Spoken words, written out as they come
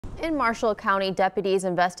In Marshall County, deputies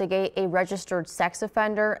investigate a registered sex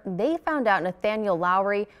offender. They found out Nathaniel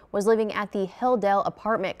Lowry was living at the Hilldale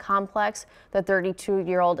apartment complex. The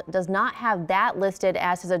 32-year-old does not have that listed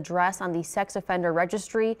as his address on the sex offender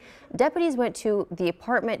registry. Deputies went to the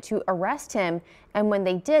apartment to arrest him, and when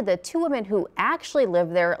they did, the two women who actually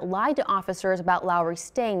lived there lied to officers about Lowry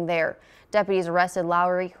staying there. Deputies arrested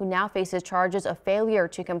Lowry, who now faces charges of failure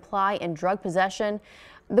to comply and drug possession.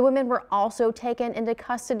 The women were also taken into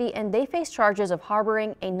custody and they face charges of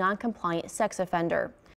harboring a non-compliant sex offender.